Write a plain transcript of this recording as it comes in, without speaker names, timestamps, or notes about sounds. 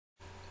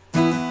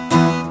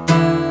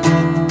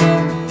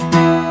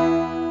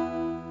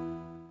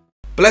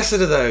Blessed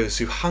are those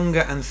who hunger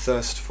and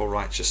thirst for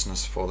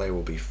righteousness, for they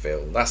will be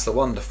filled. That's the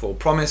wonderful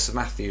promise of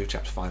Matthew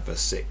chapter 5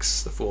 verse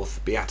 6, the fourth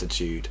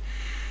beatitude.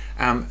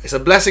 It's a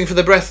blessing for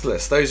the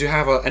breathless, those who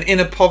have an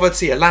inner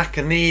poverty, a lack,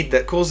 a need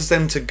that causes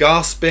them to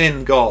gasp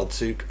in God,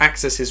 to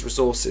access his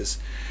resources.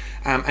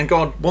 And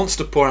God wants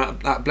to pour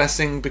out that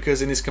blessing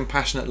because in his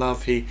compassionate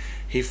love he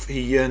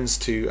yearns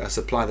to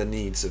supply the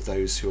needs of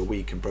those who are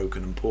weak and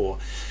broken and poor.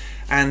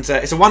 And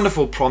it's a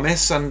wonderful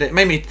promise, and it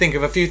made me think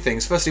of a few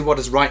things. Firstly, what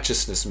does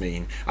righteousness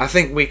mean? I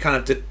think we kind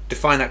of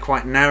define that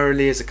quite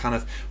narrowly as a kind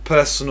of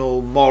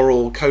personal,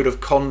 moral code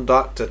of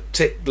conduct, a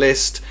tick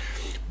list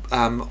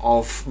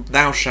of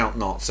thou shalt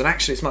nots. And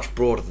actually it's much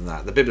broader than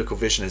that. The biblical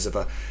vision is of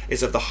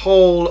the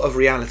whole of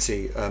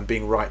reality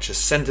being righteous,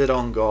 centered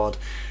on God,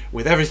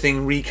 with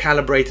everything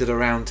recalibrated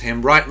around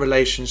him, right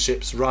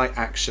relationships, right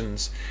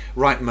actions,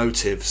 right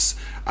motives,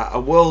 a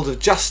world of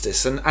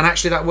justice. And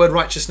actually that word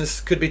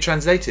righteousness could be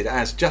translated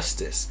as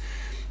justice.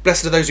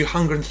 Blessed are those who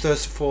hunger and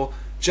thirst for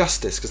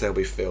justice, because they'll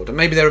be filled. And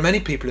maybe there are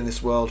many people in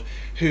this world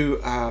who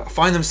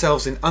find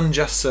themselves in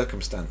unjust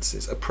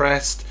circumstances,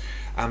 oppressed,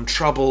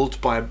 troubled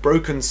by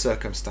broken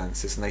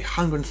circumstances, and they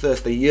hunger and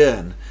thirst, they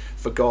yearn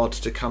for God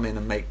to come in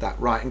and make that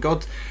right. And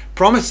God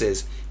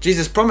promises,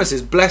 Jesus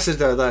promises, blessed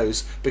are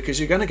those, because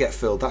you're going to get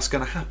filled. That's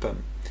going to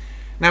happen.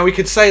 Now we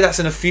could say that's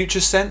in a future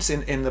sense,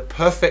 in the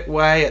perfect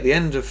way, at the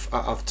end of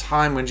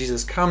time when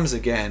Jesus comes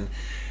again,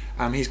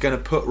 he's going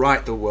to put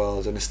right the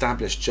world and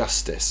establish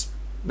justice.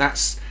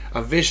 That's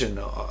a vision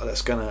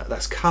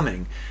that's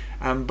coming.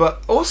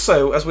 But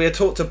also, as we are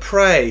taught to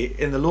pray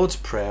in the Lord's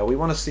Prayer, we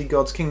want to see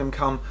God's kingdom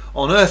come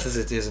on earth as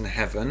it is in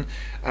heaven,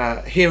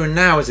 here and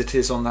now as it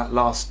is on that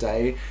last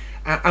day.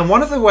 And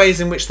one of the ways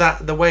in which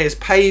the way is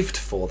paved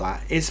for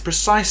that is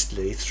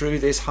precisely through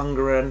this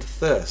hunger and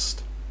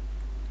thirst.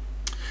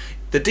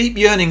 The deep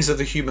yearnings of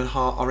the human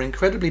heart are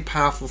incredibly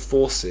powerful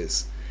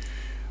forces.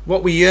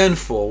 What we yearn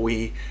for,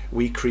 we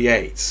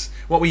create.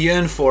 What we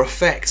yearn for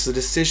affects the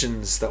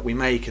decisions that we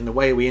make and the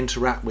way we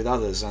interact with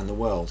others and the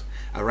world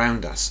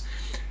around us.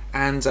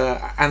 And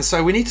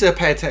so we need to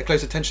pay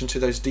close attention to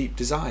those deep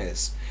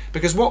desires,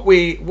 because what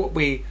we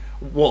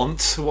want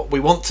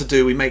to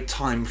do, we make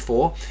time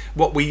for.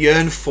 What we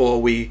yearn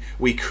for,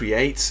 we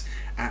create.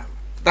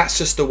 That's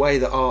just the way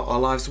that our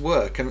lives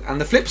work.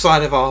 And the flip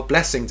side of our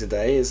blessing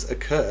today is a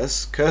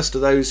curse. Cursed are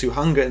those who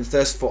hunger and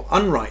thirst for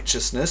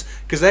unrighteousness,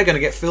 because they're going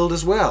to get filled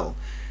as well.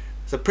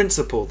 There's a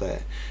principle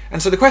there.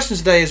 And so the question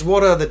today is,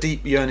 what are the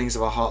deep yearnings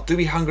of our heart? Do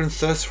we hunger and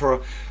thirst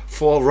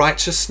for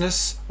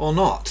righteousness or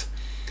not?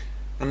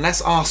 And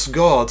let's ask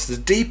God to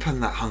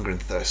deepen that hunger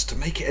and thirst, to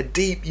make it a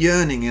deep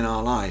yearning in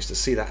our lives, to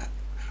see that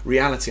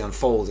reality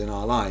unfold in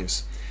our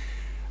lives.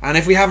 And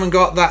if we haven't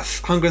got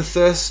that hunger and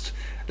thirst,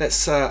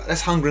 let's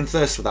hunger and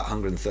thirst for that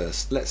hunger and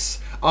thirst. Let's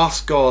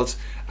ask God,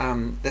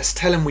 let's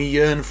tell him we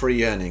yearn for a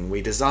yearning,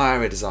 we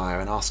desire a desire,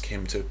 and ask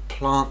him to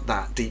plant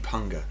that deep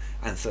hunger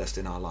and thirst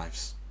in our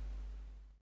lives.